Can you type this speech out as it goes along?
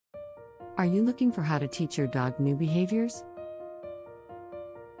Are you looking for how to teach your dog new behaviors?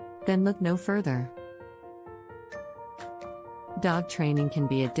 Then look no further. Dog training can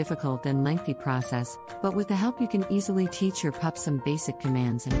be a difficult and lengthy process, but with the help you can easily teach your pup some basic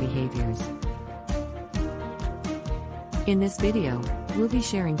commands and behaviors. In this video, we'll be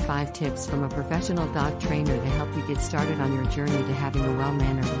sharing 5 tips from a professional dog trainer to help you get started on your journey to having a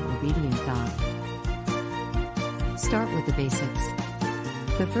well-mannered and obedient dog. Start with the basics.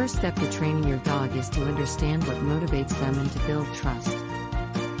 The first step to training your dog is to understand what motivates them and to build trust.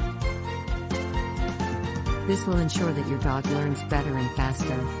 This will ensure that your dog learns better and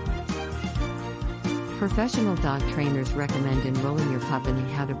faster. Professional dog trainers recommend enrolling your pup in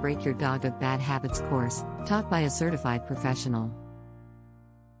the How to Break Your Dog of Bad Habits course, taught by a certified professional.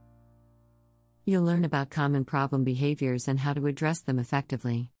 You'll learn about common problem behaviors and how to address them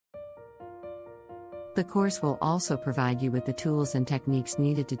effectively. The course will also provide you with the tools and techniques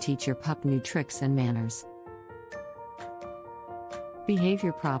needed to teach your pup new tricks and manners.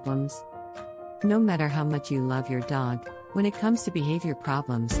 Behavior problems. No matter how much you love your dog, when it comes to behavior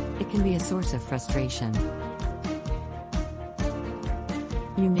problems, it can be a source of frustration.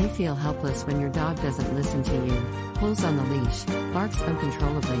 You may feel helpless when your dog doesn't listen to you, pulls on the leash, barks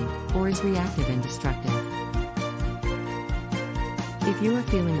uncontrollably, or is reactive and destructive. If you are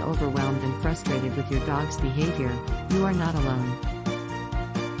feeling overwhelmed and frustrated with your dog's behavior, you are not alone.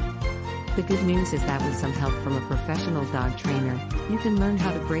 The good news is that with some help from a professional dog trainer, you can learn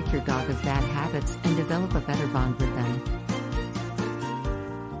how to break your dog of bad habits and develop a better bond with them.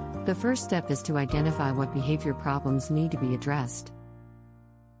 The first step is to identify what behavior problems need to be addressed.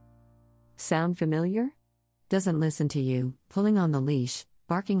 Sound familiar? Doesn't listen to you, pulling on the leash,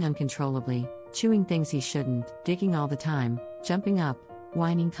 barking uncontrollably, chewing things he shouldn't, digging all the time, jumping up,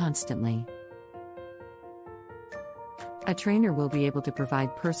 whining constantly. A trainer will be able to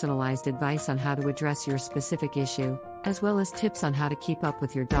provide personalized advice on how to address your specific issue, as well as tips on how to keep up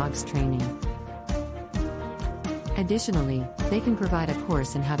with your dog's training. Additionally, they can provide a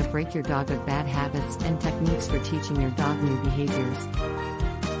course in how to break your dog of bad habits and techniques for teaching your dog new behaviors.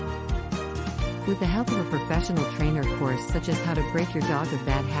 With the help of a professional trainer course such as How to Break Your Dog of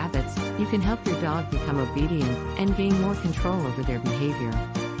Bad Habits, you can help your dog become obedient and gain more control over their behavior.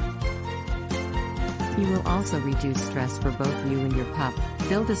 You will also reduce stress for both you and your pup,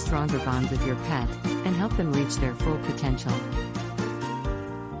 build a stronger bond with your pet, and help them reach their full potential.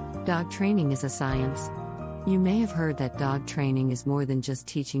 Dog training is a science. You may have heard that dog training is more than just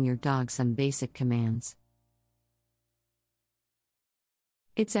teaching your dog some basic commands.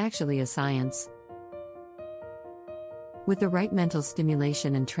 It's actually a science. With the right mental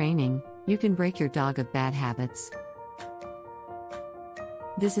stimulation and training, you can break your dog of bad habits.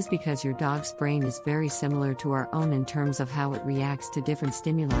 This is because your dog's brain is very similar to our own in terms of how it reacts to different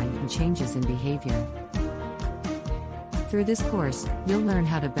stimuli and changes in behavior. Through this course, you'll learn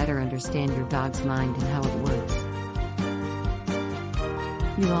how to better understand your dog's mind and how it works.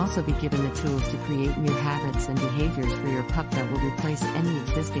 You'll also be given the tools to create new habits and behaviors for your pup that will replace any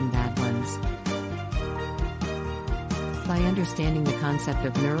existing bad ones. By understanding the concept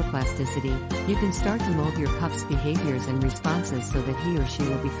of neuroplasticity, you can start to mold your pup's behaviors and responses so that he or she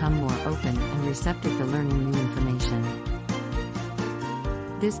will become more open and receptive to learning new information.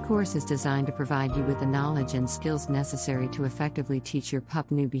 This course is designed to provide you with the knowledge and skills necessary to effectively teach your pup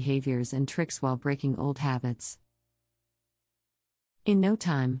new behaviors and tricks while breaking old habits. In no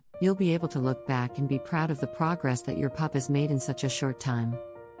time, you'll be able to look back and be proud of the progress that your pup has made in such a short time.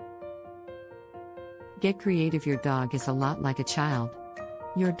 Get creative. Your dog is a lot like a child.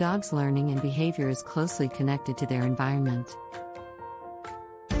 Your dog's learning and behavior is closely connected to their environment.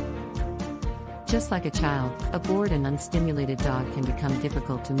 Just like a child, a bored and unstimulated dog can become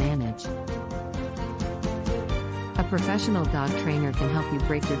difficult to manage. A professional dog trainer can help you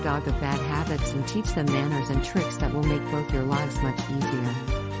break your dog of bad habits and teach them manners and tricks that will make both your lives much easier.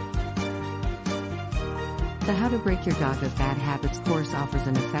 The How to Break Your Dog of Bad Habits course offers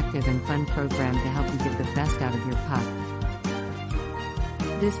an effective and fun program to help you get the best out of your pup.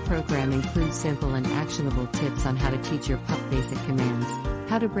 This program includes simple and actionable tips on how to teach your pup basic commands,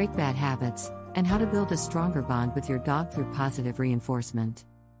 how to break bad habits, and how to build a stronger bond with your dog through positive reinforcement.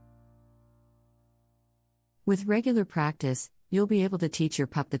 With regular practice, you'll be able to teach your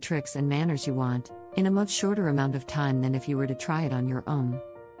pup the tricks and manners you want, in a much shorter amount of time than if you were to try it on your own.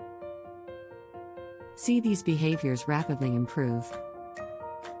 See these behaviors rapidly improve.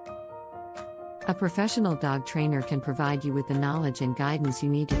 A professional dog trainer can provide you with the knowledge and guidance you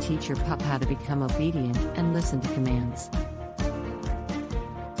need to teach your pup how to become obedient and listen to commands.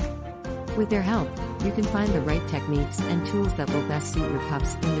 With their help, You can find the right techniques and tools that will best suit your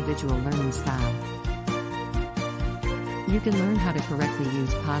pup's individual learning style. You can learn how to correctly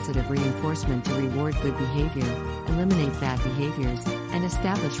use positive reinforcement to reward good behavior, eliminate bad behaviors, and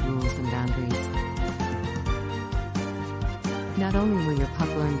establish rules and boundaries. Not only will your pup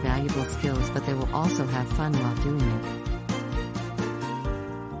learn valuable skills, but they will also have fun while doing it.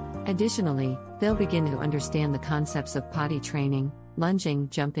 Additionally, they'll begin to understand the concepts of potty training, lunging,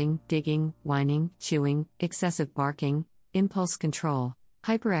 jumping, digging, whining, chewing, excessive barking, impulse control,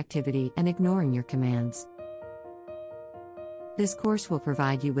 hyperactivity, and ignoring your commands. This course will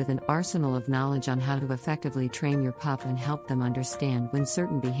provide you with an arsenal of knowledge on how to effectively train your pup and help them understand when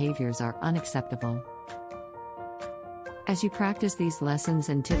certain behaviors are unacceptable. As you practice these lessons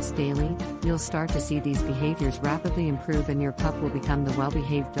and tips daily, you'll start to see these behaviors rapidly improve and your pup will become the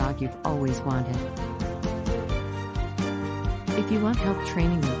well-behaved dog you've always wanted. If you want help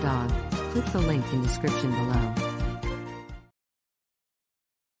training your dog, click the link in the description below.